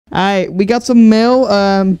Alright, we got some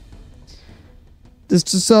mail.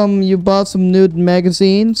 This is you bought some nude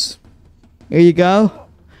magazines. Here you go.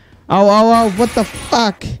 Oh, what the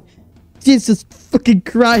fuck? Jesus fucking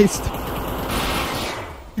Christ.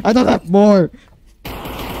 I don't have more.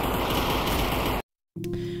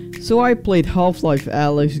 So I played Half-Life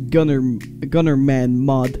Alyx Gunman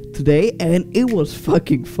mod today, and it was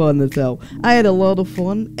fucking fun as hell. I had a lot of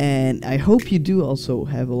fun, and I hope you do also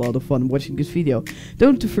have a lot of fun watching this video.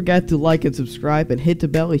 Don't forget to like and subscribe, and hit the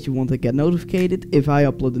bell if you want to get notified if I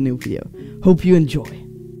upload a new video. Hope you enjoy.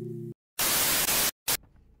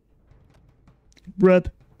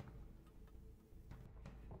 Bread.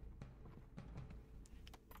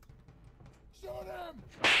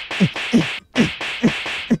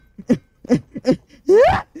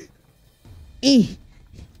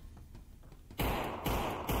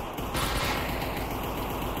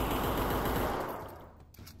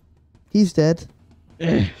 He's dead.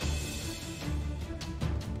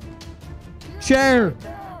 Chair!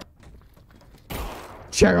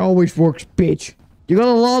 Chair always works, bitch. You got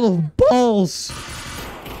a lot of balls.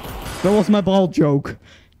 That was my ball joke.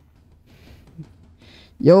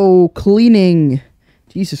 Yo, cleaning.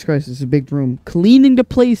 Jesus Christ, this is a big room. Cleaning the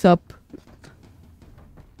place up.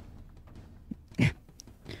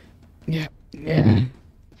 Yeah.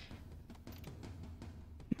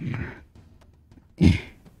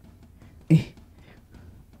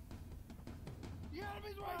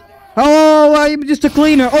 Oh, I'm just a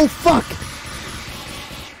cleaner. Oh, fuck.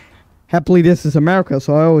 Happily, this is America,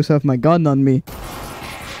 so I always have my gun on me.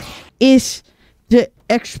 Is the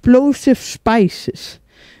explosive spices.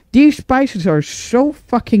 These spices are so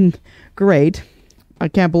fucking great. I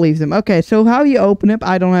can't believe them. Okay, so how you open it?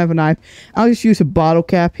 I don't have a knife. I'll just use a bottle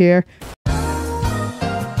cap here.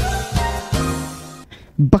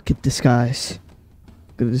 Bucket disguise.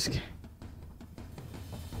 Look at this.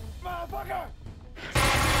 Motherfucker!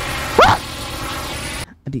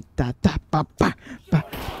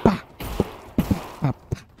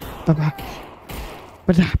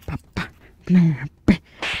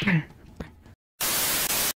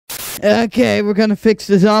 Okay, we're gonna fix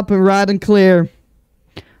this up and right and clear.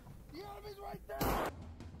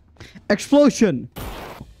 Explosion!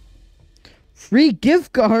 Free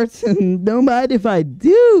gift cards, and don't mind if I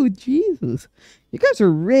do. Jesus, you guys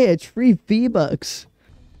are rich. Free V-Bucks.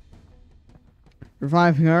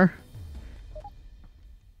 Reviving her.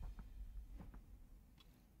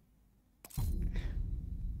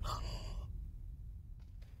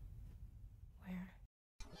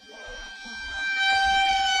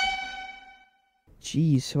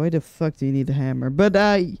 Jeez, why the fuck do you need a hammer? But,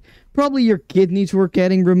 probably your kidneys were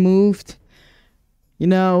getting removed. You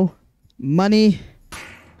know, money.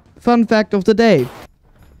 Fun fact of the day.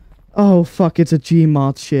 Oh, fuck, it's a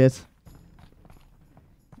Gmod shit.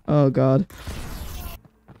 Oh, God.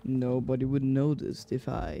 Nobody would notice if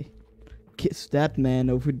I kissed that man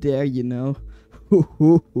over there, you know.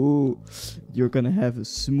 You're gonna have a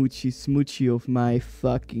smoochy of my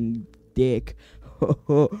fucking dick.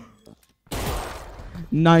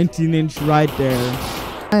 19-inch right there.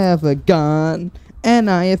 I have a gun and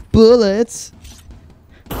I have bullets.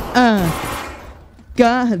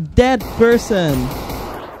 God, dead person.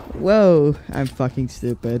 Whoa, I'm fucking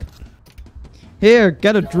stupid. Here,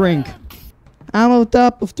 get a drink. I'm on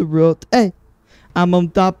top of the world. Hey, I'm on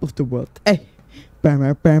top of the world. Hey.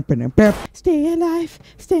 Stay alive,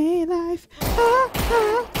 stay alive.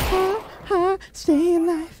 Stay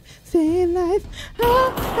alive, stay alive.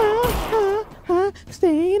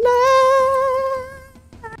 Stay alive.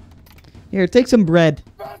 Here, take some bread.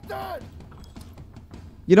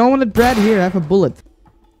 You don't want the bread? Here, I have a bullet.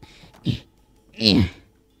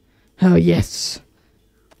 Oh, yes.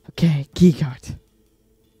 Okay, keycard.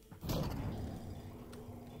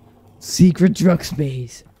 Secret drug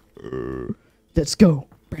space. Let's go.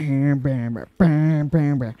 Hey!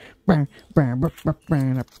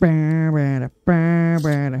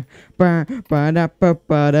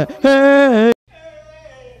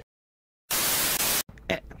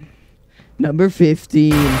 Number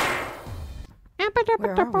 15.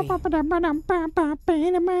 Where are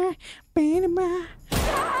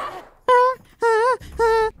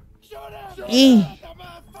we?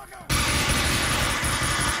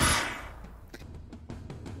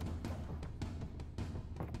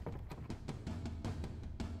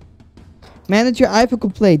 Manager, I have a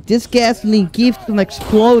complaint. This gasoline keeps on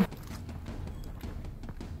explode.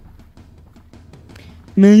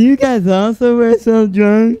 Man, you guys also were so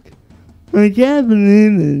drunk. I can't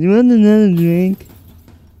believe it. You want another drink?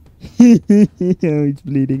 Oh, he's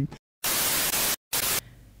bleeding.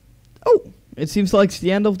 Oh, it seems like it's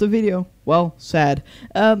the end of the video. Well, sad.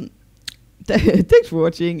 Thanks for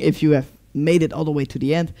watching. If you have made it all the way to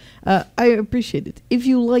the end, I appreciate it. If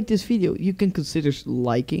you like this video, you can consider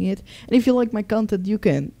liking it, and if you like my content, you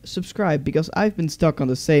can subscribe, because I've been stuck on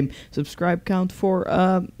the same subscribe count for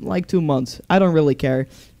like 2 months. I don't really care,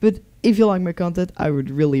 but if you like my content, I would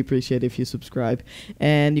really appreciate if you subscribe.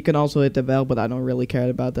 And you can also hit the bell, but I don't really care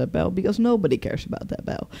about that bell, because nobody cares about that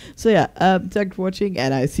bell. So yeah, thanks for watching,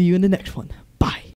 and I see you in the next one.